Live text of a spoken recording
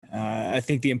I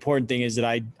think the important thing is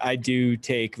that I do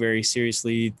take very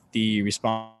seriously the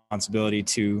responsibility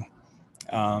to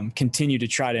continue to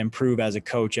try to improve as a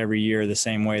coach every year the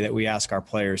same way that we ask our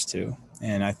players to.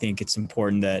 And I think it's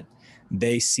important that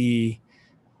they see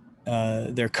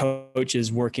their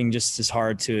coaches working just as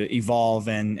hard to evolve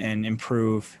and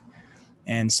improve.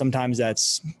 And sometimes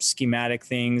that's schematic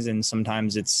things, and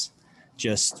sometimes it's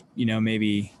just,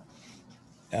 maybe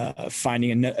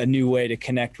finding a new way to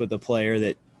connect with a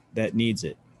player that needs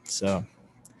it. So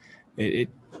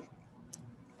it's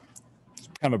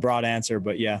kind of a broad answer,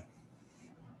 but yeah.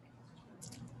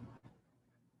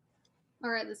 All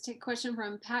right, let's take a question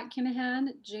from Pat Kinahan,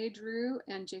 Jay Drew,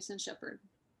 and Jason Shepard.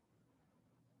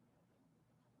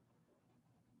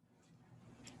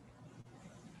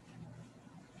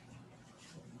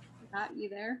 Pat, you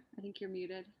there? I think you're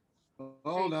muted.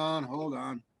 Hold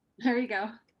on. There you go.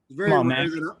 Come on,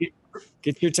 man.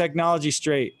 Get your technology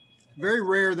straight. Very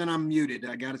rare that I'm muted.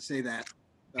 I got to say that.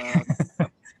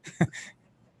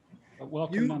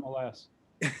 Welcome nonetheless.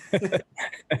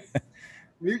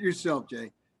 Mute yourself,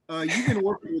 Jay. You've been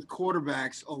working with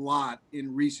quarterbacks a lot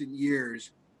in recent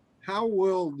years. How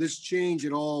will this change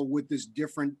at all with this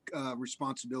different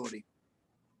responsibility?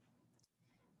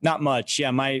 Not much.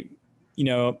 Yeah, my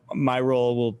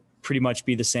role will pretty much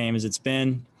be the same as it's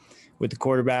been with the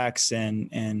quarterbacks,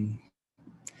 and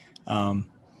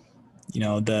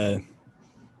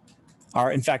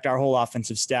our whole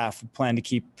offensive staff plan to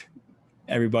keep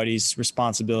everybody's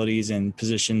responsibilities and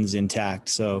positions intact.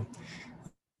 So,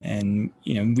 and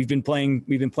we've been playing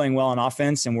well on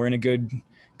offense, and we're in a good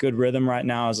rhythm right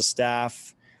now as a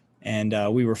staff. And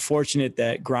we were fortunate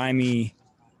that Grimey,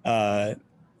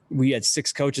 we had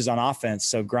 6 coaches on offense,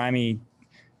 so Grimey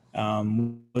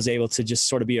was able to just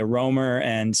sort of be a roamer,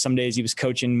 and some days he was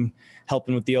coaching,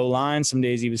 helping with the O-line. Some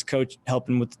days he was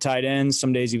helping with the tight ends.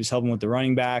 Some days he was helping with the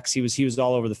running backs. He was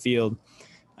all over the field.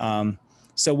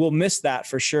 So we'll miss that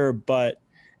for sure. But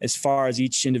as far as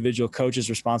each individual coach's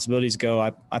responsibilities go,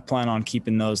 I plan on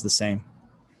keeping those the same.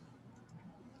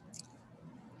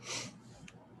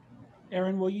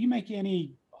 Aaron, will you make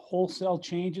any wholesale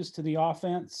changes to the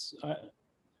offense?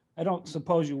 I don't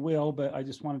suppose you will, but I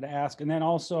just wanted to ask. And then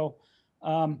also,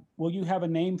 will you have a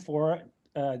name for it?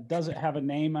 Does it have a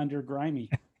name under Grimey?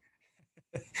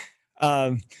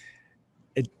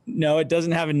 No, it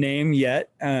doesn't have a name yet.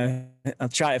 I'll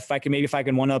try if I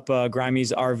can one up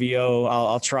Grimey's RVO.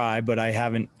 I'll try, but I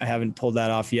haven't pulled that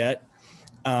off yet.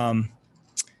 But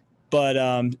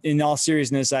in all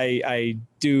seriousness, I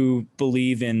do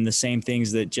believe in the same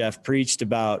things that Jeff preached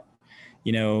about,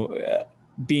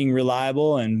 being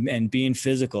reliable and being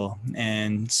physical.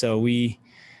 And so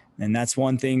that's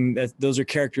one thing those are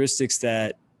characteristics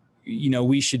that,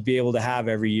 we should be able to have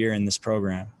every year in this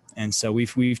program. And so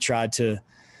we've tried to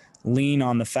lean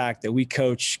on the fact that we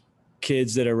coach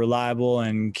kids that are reliable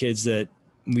and kids that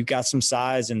we've got some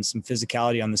size and some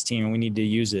physicality on this team, and we need to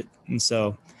use it. And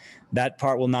so that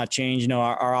part will not change.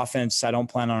 Our offense, I don't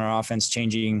plan on our offense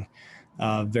changing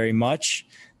very much,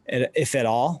 if at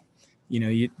all.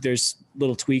 There's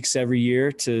little tweaks every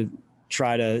year to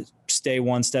try to stay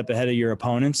one step ahead of your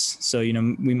opponents. So,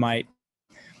 we might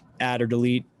add or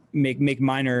delete, make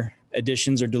minor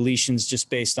additions or deletions just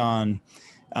based on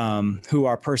who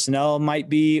our personnel might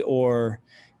be, or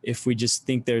if we just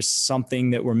think there's something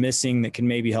that we're missing that can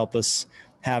maybe help us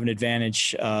have an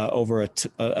advantage over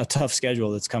a tough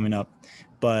schedule that's coming up.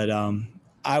 But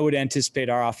I would anticipate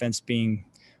our offense being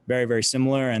very, very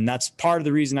similar. And that's part of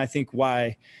the reason I think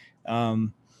why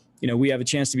we have a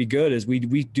chance to be good is we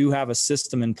do have a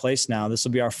system in place now. This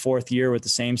will be our 4th year with the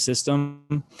same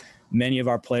system. Many of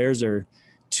our players are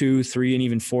 2, 3, and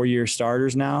even 4-year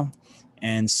starters now.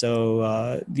 And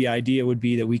so the idea would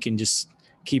be that we can just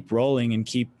keep rolling and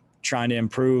keep trying to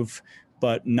improve,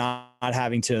 but not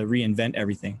having to reinvent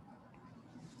everything.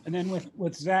 And then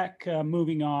with Zach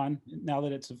moving on, now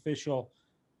that it's official,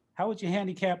 how would you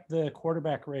handicap the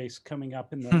quarterback race coming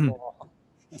up in the fall?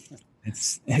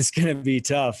 It's going to be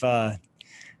tough.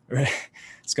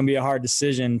 It's going to be a hard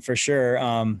decision for sure.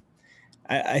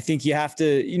 I think you have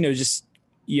to,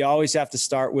 you always have to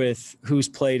start with who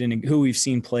we've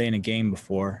seen play in a game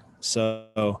before.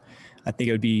 So I think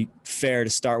it would be fair to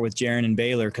start with Jaren and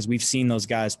Baylor because we've seen those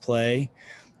guys play,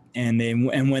 and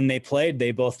when they played,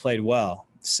 they both played well.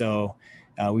 So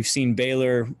we've seen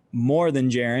Baylor more than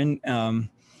Jaren,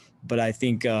 but I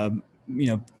think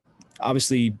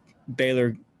obviously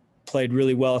Baylor played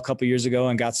really well a couple years ago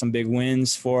and got some big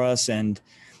wins for us, and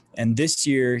this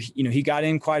year, he got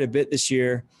in quite a bit this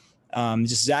year.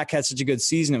 Just Zach had such a good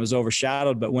season, it was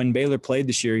overshadowed. But when Baylor played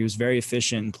this year, he was very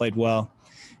efficient and played well.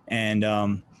 And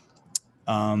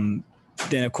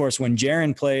then of course, when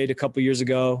Jaron played a couple years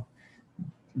ago,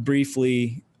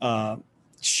 briefly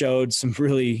showed some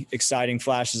really exciting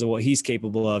flashes of what he's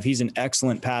capable of. He's an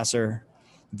excellent passer,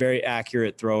 very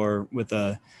accurate thrower with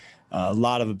a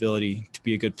lot of ability to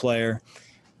be a good player.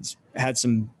 He's had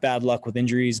some bad luck with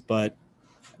injuries, but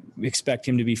we expect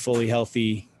him to be fully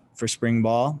healthy for spring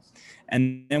ball.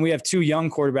 And then we have two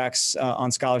young quarterbacks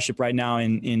on scholarship right now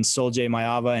in Soljay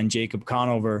Mayava and Jacob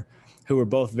Conover, who are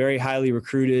both very highly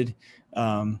recruited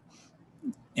and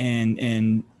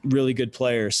really good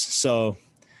players. So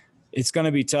it's going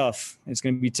to be tough. It's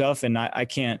going to be tough, and I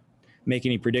can't make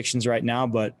any predictions right now,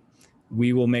 but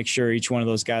we will make sure each one of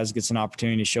those guys gets an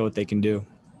opportunity to show what they can do.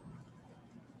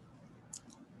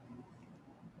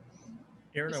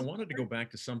 Aaron, I wanted to go back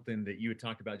to something that you had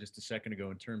talked about just a second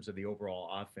ago in terms of the overall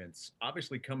offense.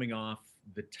 Obviously, coming off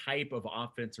the type of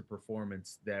offensive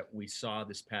performance that we saw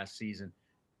this past season,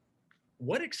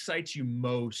 what excites you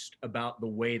most about the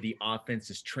way the offense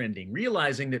is trending?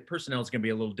 Realizing that personnel is going to be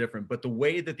a little different, but the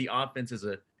way that the offense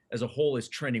as a whole is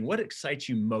trending, what excites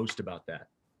you most about that?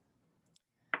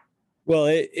 Well,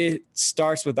 it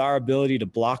starts with our ability to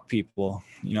block people.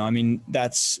 I mean,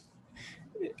 that's,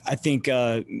 I think,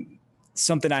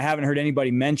 something I haven't heard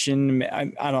anybody mention.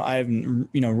 I haven't,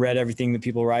 read everything that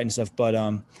people write and stuff, but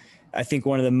I think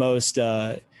one of the most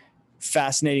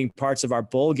fascinating parts of our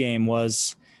bowl game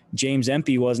was James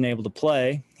Empey wasn't able to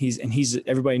play. He's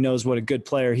everybody knows what a good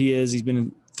player he is. He's been a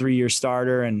 3-year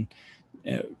starter and,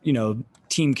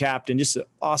 team captain, just an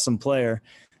awesome player.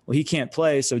 Well, he can't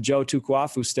play, so Joe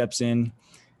Tukuafu steps in.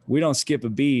 We don't skip a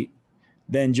beat.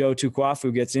 Then Joe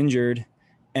Tukuafu gets injured,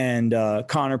 and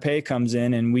Connor Pay comes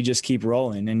in, and we just keep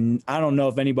rolling. And I don't know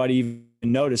if anybody even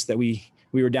noticed that we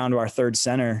were down to our third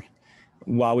center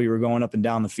while we were going up and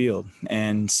down the field.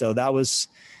 And so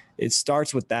it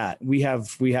starts with that. We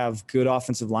have good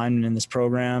offensive linemen in this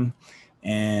program,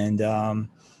 and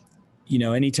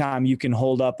anytime you can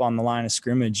hold up on the line of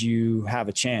scrimmage, you have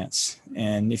a chance.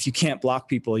 And if you can't block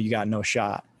people, you got no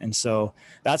shot. And so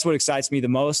that's what excites me the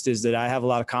most, is that I have a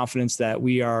lot of confidence that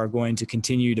we are going to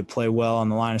continue to play well on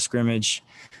the line of scrimmage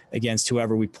against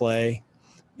whoever we play.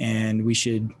 And we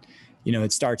should,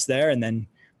 it starts there, and then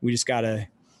we just got to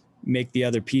make the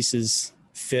other pieces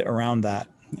fit around that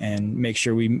and make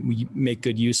sure we make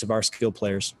good use of our skill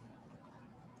players.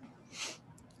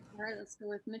 All right, let's go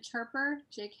with Mitch Harper,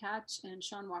 Jake Hatch, and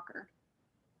Sean Walker.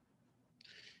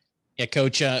 Yeah,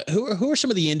 Coach, who are some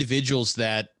of the individuals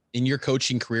that in your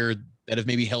coaching career that have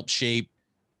maybe helped shape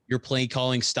your play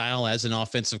calling style as an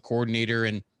offensive coordinator,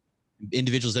 and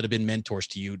individuals that have been mentors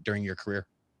to you during your career?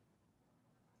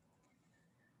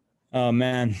 Oh,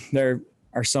 man, there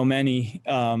are so many.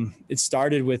 It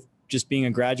started with just being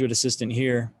a graduate assistant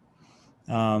here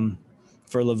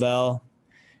for Lavelle.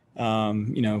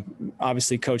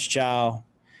 Obviously Coach Chow,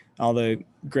 all the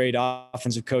great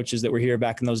offensive coaches that were here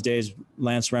back in those days,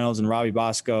 Lance Reynolds and Robbie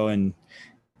Bosco, and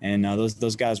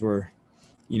those guys were,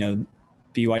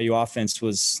 BYU offense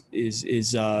that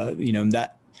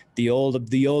the old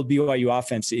BYU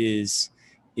offense is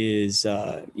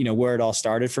where it all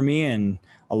started for me. And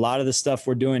a lot of the stuff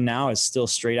we're doing now is still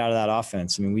straight out of that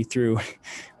offense. I mean, we threw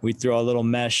a little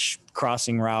mesh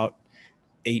crossing route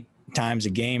 8 times a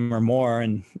game or more,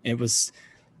 and it was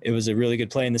a really good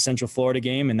play in the Central Florida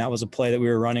game, and that was a play that we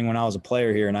were running when I was a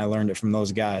player here, and I learned it from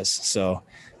those guys. So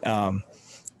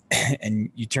and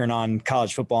you turn on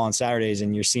college football on Saturdays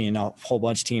and you're seeing a whole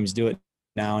bunch of teams do it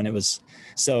now, and it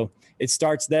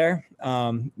starts there.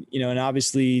 And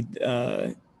obviously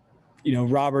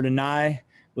Robert Anae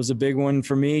was a big one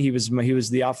for me. He was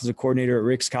the offensive coordinator at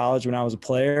Ricks College when I was a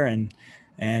player, and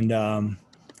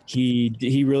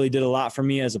he really did a lot for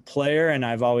me as a player, and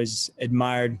I've always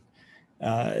admired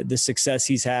the success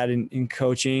he's had in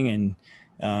coaching.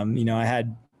 And I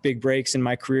had big breaks in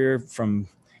my career, from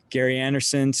Gary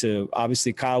Anderson to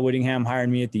obviously Kyle Whittingham hired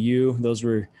me at the U. Those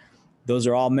are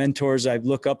all mentors I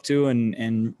look up to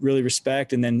and really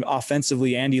respect. And then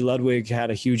offensively, Andy Ludwig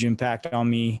had a huge impact on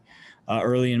me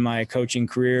early in my coaching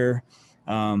career.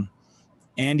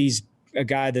 Andy's a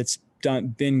guy that's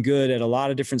been good at a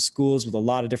lot of different schools with a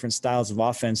lot of different styles of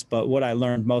offense. But what I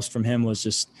learned most from him was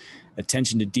just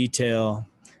attention to detail,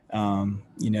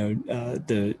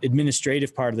 the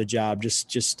administrative part of the job,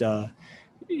 just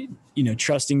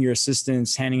trusting your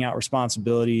assistants, handing out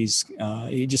responsibilities,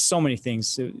 just so many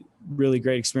things. Really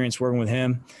great experience working with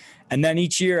him. And then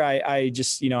each year I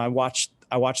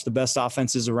watch the best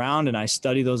offenses around, and I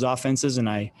study those offenses, and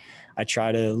I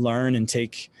try to learn and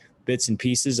take bits and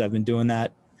pieces. I've been doing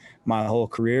that my whole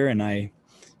career. And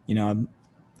some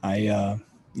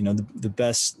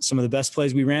of the best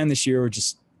plays we ran this year were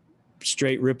just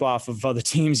straight ripoff of other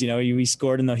teams. We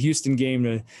scored in the Houston game,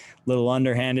 a little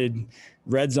underhanded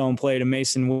red zone play to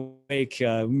Mason Wake.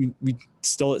 We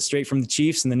stole it straight from the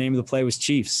Chiefs, and the name of the play was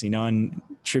Chiefs, and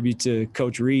tribute to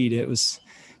Coach Reed. It was,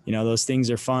 those things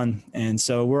are fun. And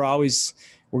so we're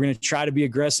going to try to be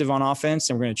aggressive on offense,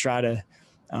 and we're going to try to,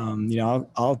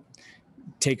 I'll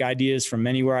take ideas from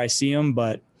anywhere I see them,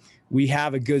 but we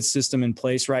have a good system in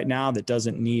place right now that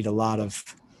doesn't need a lot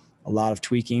of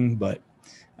tweaking. But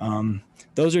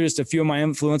those are just a few of my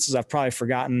influences. I've probably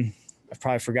forgotten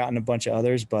a bunch of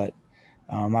others, but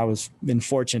I been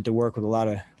fortunate to work with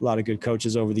a lot of good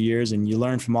coaches over the years, and you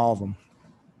learn from all of them.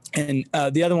 And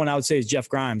the other one I would say is Jeff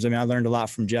Grimes. I mean, I learned a lot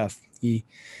from Jeff. He's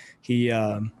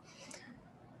an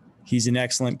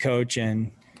excellent coach,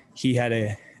 and he had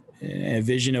a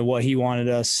vision of what he wanted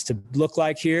us to look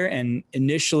like here. And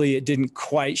initially it didn't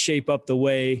quite shape up the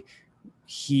way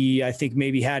I think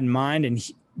maybe had in mind. And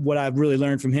what I really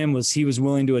learned from him was he was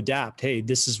willing to adapt. Hey,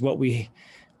 this is what we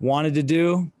wanted to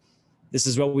do. This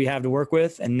is what we have to work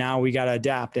with. And now we got to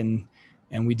adapt. And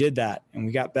we did that, and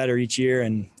we got better each year.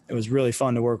 And it was really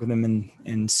fun to work with him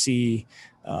and see,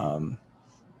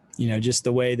 just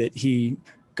the way that he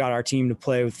got our team to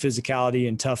play with physicality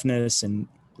and toughness and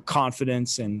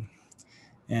confidence. And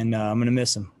I'm going to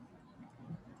miss him.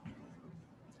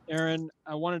 Aaron,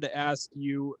 I wanted to ask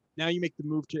you, now you make the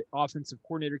move to offensive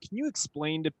coordinator. Can you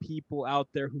explain to people out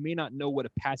there who may not know what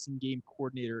a passing game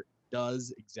coordinator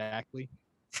does exactly?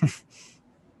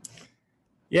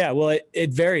 Yeah, well,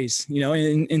 it varies.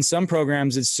 In some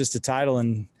programs it's just a title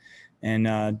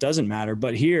and doesn't matter.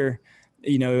 But here,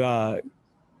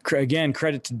 again,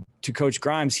 credit to Coach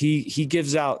Grimes. He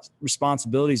gives out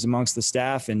responsibilities amongst the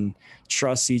staff and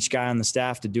trusts each guy on the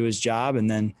staff to do his job. And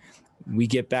then we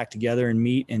get back together and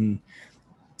meet, and,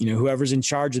 whoever's in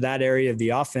charge of that area of the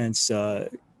offense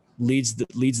leads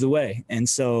the way. And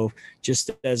so just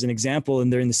as an example,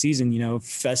 and during the season,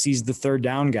 Fessie's the third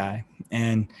down guy.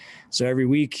 And so every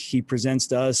week he presents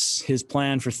to us his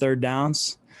plan for third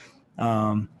downs.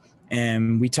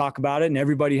 And we talk about it, and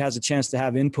everybody has a chance to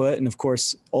have input. And of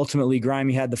course, ultimately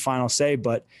Grimey had the final say,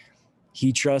 but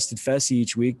he trusted Fessy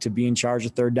each week to be in charge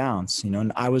of third downs,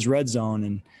 and I was red zone,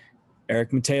 and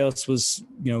Eric Mateos was,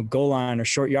 goal line or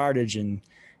short yardage. And,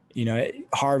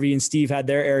 Harvey and Steve had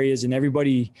their areas, and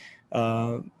everybody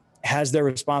has their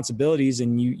responsibilities,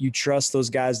 and you trust those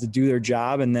guys to do their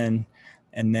job. And then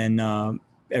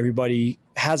everybody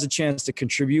has a chance to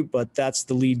contribute, but that's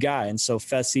the lead guy. And so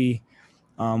Fessy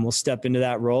will step into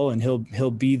that role, and he'll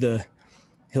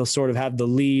sort of have the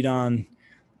lead on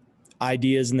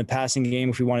ideas in the passing game.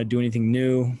 If we want to do anything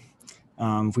new,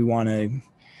 if we want to,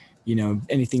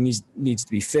 anything needs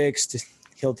to be fixed,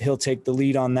 he'll take the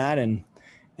lead on that.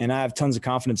 And I have tons of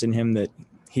confidence in him that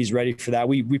he's ready for that.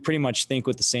 We pretty much think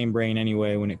with the same brain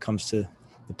anyway when it comes to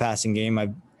the passing game.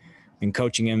 I've been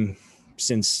coaching him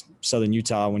since Southern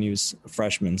Utah when he was a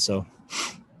freshman. So.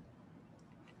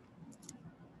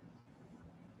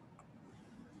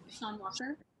 Sean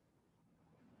Walker.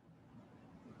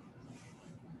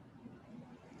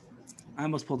 I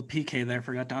almost pulled a PK there.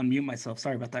 Forgot to unmute myself.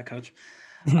 Sorry about that, Coach.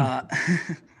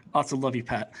 Also love you,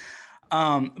 Pat.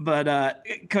 But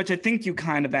Coach, I think you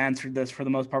kind of answered this for the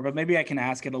most part, but maybe I can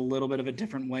ask it a little bit of a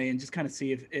different way and just kind of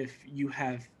see if you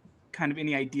have kind of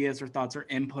any ideas or thoughts or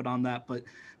input on that.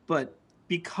 But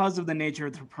because of the nature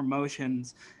of the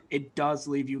promotions, it does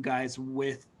leave you guys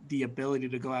with the ability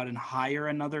to go out and hire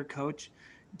another coach.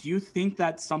 Do you think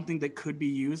that's something that could be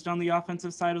used on the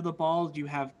offensive side of the ball? Do you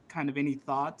have kind of any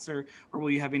thoughts or will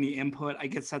you have any input? I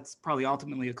guess that's probably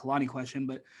ultimately a Kalani question,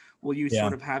 but will you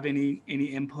sort of have any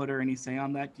input or any say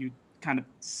on that? Do you kind of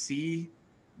see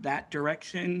that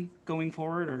direction going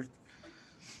forward, or?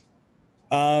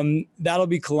 That'll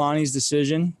be Kalani's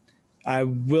decision. I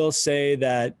will say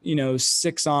that,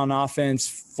 6 on offense,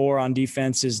 4 on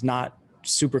defense is not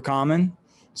super common.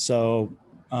 So,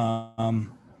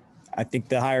 I think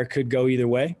the hire could go either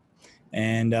way.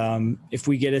 And if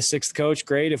we get a 6th coach,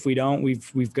 great. If we don't,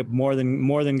 we've got more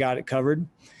than got it covered.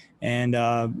 And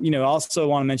also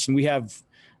want to mention we have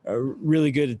a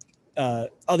really good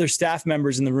other staff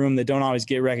members in the room that don't always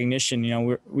get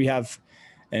recognition. We have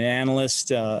an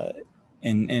analyst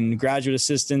and graduate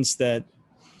assistants that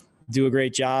do a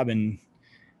great job,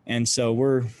 and so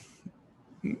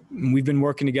we've been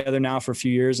working together now for a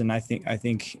few years. And I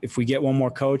think if we get one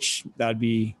more coach, that'd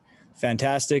be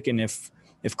fantastic. And if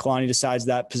Kalani decides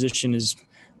that position is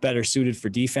better suited for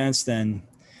defense, then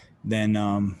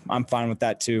I'm fine with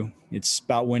that too. It's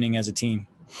about winning as a team.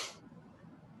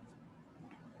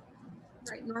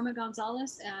 Right, Norma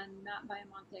Gonzalez and Matt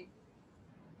Biamonte.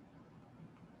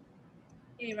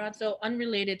 Hey, Rod. So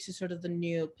unrelated to sort of the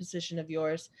new position of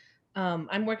yours,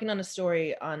 I'm working on a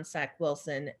story on Zach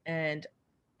Wilson, and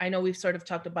I know we've sort of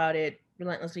talked about it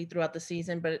relentlessly throughout the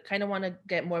season, but kind of want to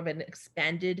get more of an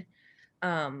expanded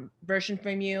version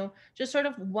from you. Just sort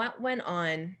of what went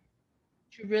on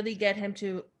to really get him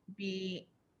to be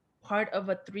part of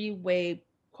a three-way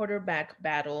quarterback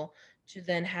battle to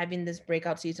then having this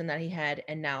breakout season that he had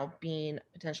and now being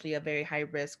potentially a very high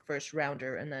risk first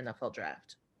rounder in the NFL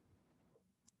draft.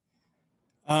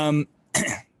 Well,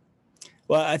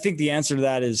 I think the answer to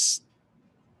that is,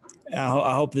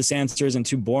 I hope this answer isn't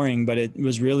too boring, but it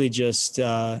was really just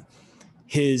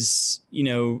his,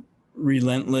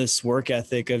 relentless work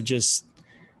ethic of just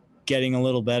getting a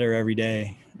little better every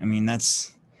day. I mean,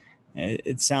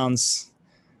 it sounds,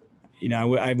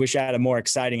 I wish I had a more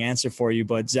exciting answer for you,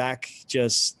 but Zach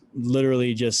just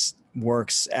literally just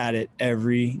works at it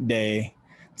every day.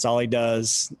 That's all he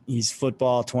does. He's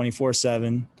football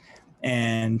 24/7.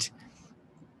 And,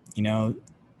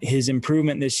 his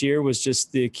improvement this year was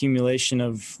just the accumulation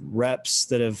of reps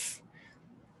that have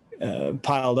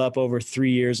piled up over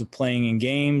 3 years of playing in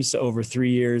games, over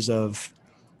 3 years of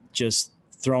just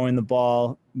throwing the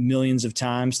ball millions of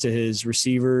times to his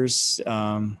receivers,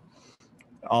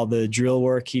 all the drill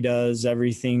work he does,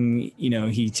 everything,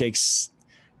 he takes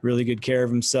really good care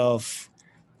of himself,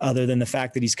 other than the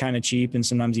fact that he's kind of cheap and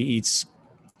sometimes he eats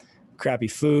crappy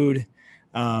food.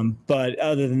 But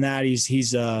other than that, it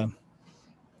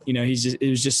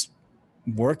was just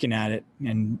working at it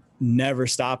and never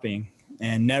stopping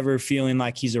and never feeling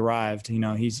like he's arrived.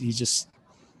 He's just,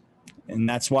 and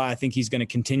that's why I think he's going to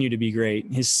continue to be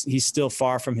great. He's still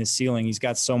far from his ceiling. He's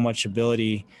got so much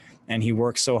ability and he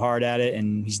works so hard at it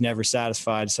and he's never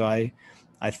satisfied. So I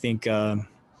think, who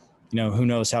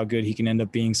knows how good he can end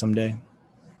up being someday.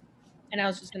 And I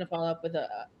was just going to follow up with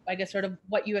I guess sort of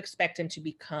what you expect him to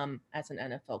become as an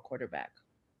NFL quarterback.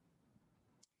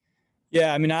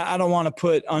 Yeah. I mean, I don't want to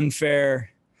put unfair,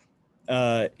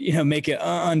 make an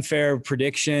unfair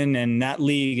prediction. And that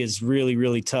league is really,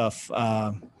 really tough.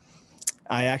 I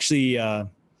actually,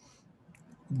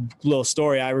 little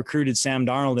story, I recruited Sam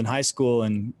Darnold in high school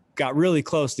and got really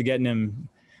close to getting him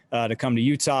to come to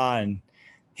Utah. And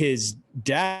his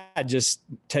dad just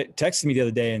texted me the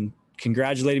other day and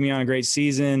congratulated me on a great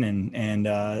season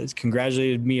and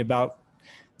congratulated me about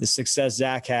the success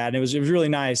Zach had. And it was really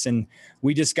nice. And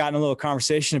we just got in a little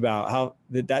conversation about how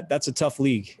that's a tough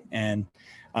league. And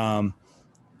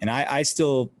I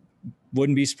still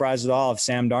wouldn't be surprised at all if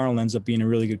Sam Darnold ends up being a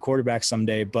really good quarterback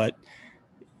someday, but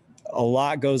a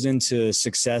lot goes into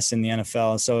success in the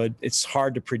NFL. So it's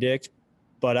hard to predict,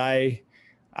 but I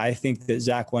think that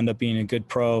Zach will end up being a good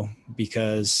pro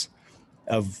because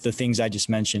of the things I just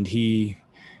mentioned. He's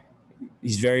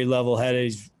very level-headed.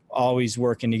 He's always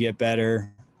working to get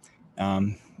better.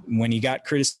 When he got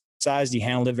criticized, he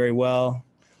handled it very well,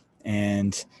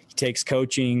 and he takes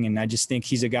coaching. And I just think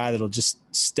he's a guy that'll just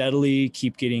steadily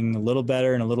keep getting a little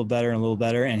better and a little better and a little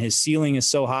better. And his ceiling is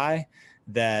so high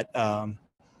that I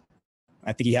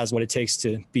think he has what it takes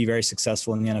to be very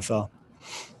successful in the NFL.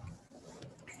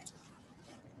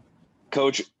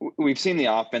 Coach, we've seen the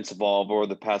offense evolve over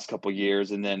the past couple of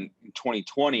years, and then in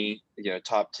 2020,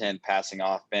 top 10 passing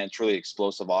offense, really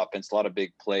explosive offense, a lot of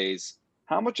big plays.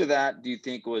 How much of that do you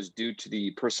think was due to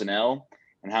the personnel,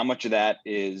 and how much of that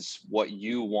is what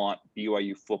you want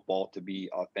BYU football to be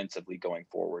offensively going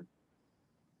forward?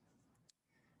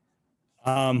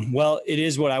 Well, it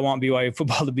is what I want BYU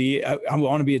football to be. I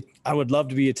would love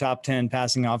to be a top 10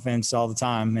 passing offense all the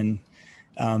time,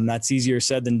 and that's easier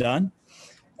said than done.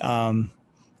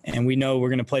 And we know we're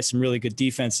going to play some really good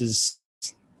defenses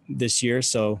this year.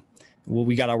 So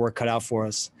we got our work cut out for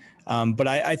us. But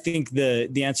I think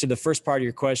the answer to the first part of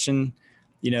your question,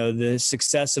 the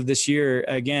success of this year,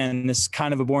 again, this is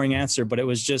kind of a boring answer, but it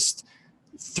was just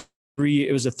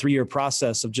it was a 3-year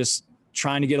process of just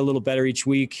trying to get a little better each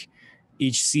week,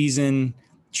 each season,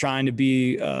 trying to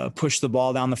be, push the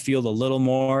ball down the field a little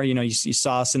more. You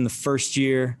saw us in the first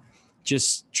year,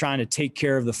 just trying to take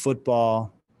care of the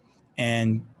football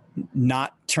and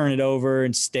not turn it over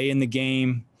and stay in the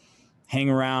game, hang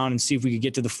around and see if we could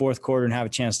get to the fourth quarter and have a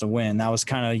chance to win. That was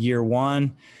kind of year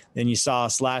one. Then you saw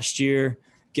us last year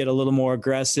get a little more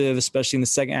aggressive, especially in the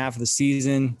second half of the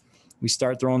season. We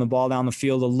start throwing the ball down the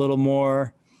field a little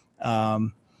more.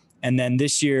 And then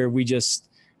this year we just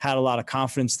had a lot of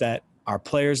confidence that our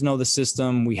players know the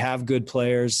system. We have good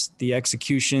players. The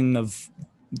execution of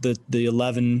the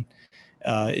 11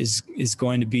 is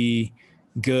going to be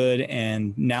good,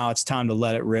 and now it's time to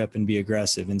let it rip and be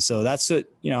aggressive. And so that's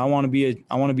it. I want to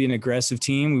be an aggressive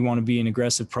team. We want to be an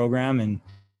aggressive program,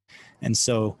 and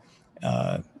so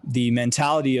the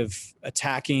mentality of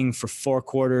attacking for 4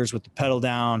 quarters with the pedal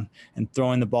down and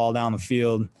throwing the ball down the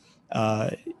field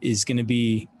is going to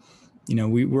be,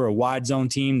 we're a wide zone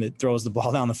team that throws the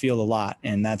ball down the field a lot.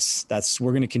 And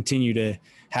we're going to continue to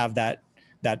have that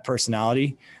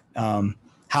personality.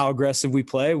 How aggressive we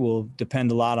play will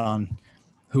depend a lot on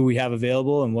who we have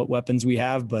available and what weapons we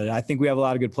have. But I think we have a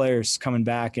lot of good players coming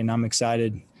back, and I'm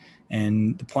excited.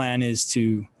 And the plan is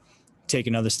to take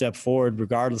another step forward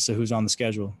regardless of who's on the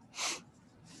schedule.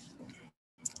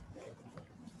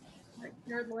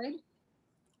 Jared Lloyd.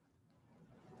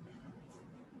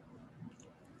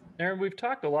 Aaron, we've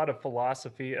talked a lot of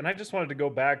philosophy, and I just wanted to go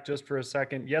back just for a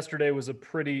second. Yesterday was a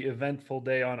pretty eventful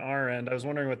day on our end. I was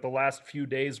wondering what the last few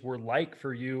days were like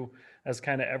for you as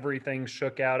kind of everything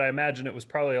shook out. I imagine it was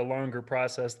probably a longer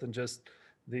process than just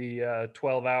the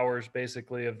 12 hours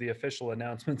basically of the official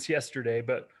announcements yesterday.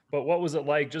 But what was it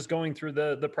like just going through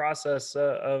the process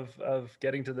of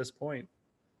getting to this point?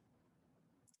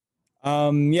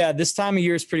 Yeah, this time of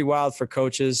year is pretty wild for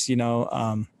coaches.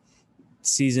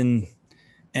 Season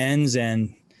ends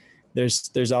and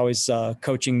there's always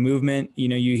coaching movement.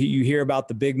 You hear about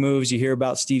the big moves, you hear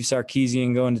about Steve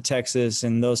Sarkisian going to Texas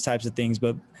and those types of things,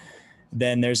 but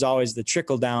then there's always the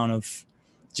trickle down of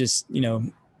just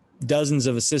dozens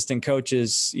of assistant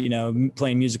coaches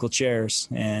playing musical chairs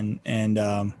and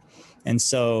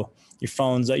so your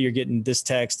phones, you're getting this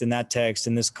text and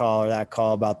this call or that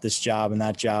call about this job and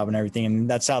that job and everything, and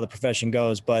that's how the profession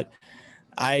goes. But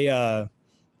I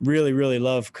really, really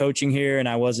love coaching here, and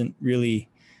I wasn't really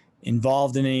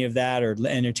involved in any of that or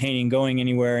entertaining going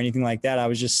anywhere or anything like that. I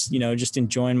was just, just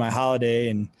enjoying my holiday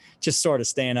and just sort of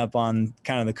staying up on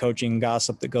kind of the coaching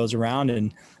gossip that goes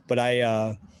around. But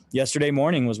yesterday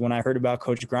morning was when I heard about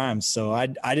Coach Grimes. So I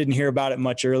didn't hear about it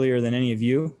much earlier than any of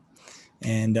you.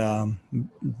 And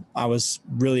I was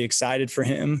really excited for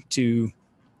him to,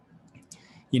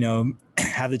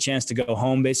 have the chance to go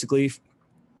home. Basically,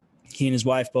 he and his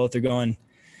wife both are going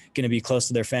to be close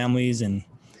to their families. And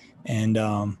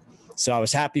so I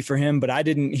was happy for him, but I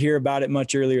didn't hear about it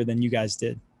much earlier than you guys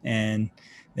did. And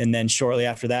then shortly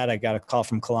after that, I got a call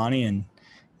from Kalani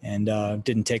and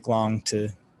didn't take long to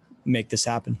make this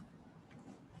happen.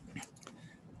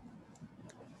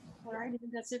 All right, I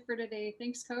think that's it for today.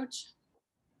 Thanks, Coach.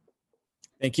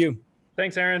 Thank you.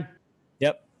 Thanks, Aaron.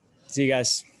 Yep. See you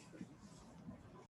guys.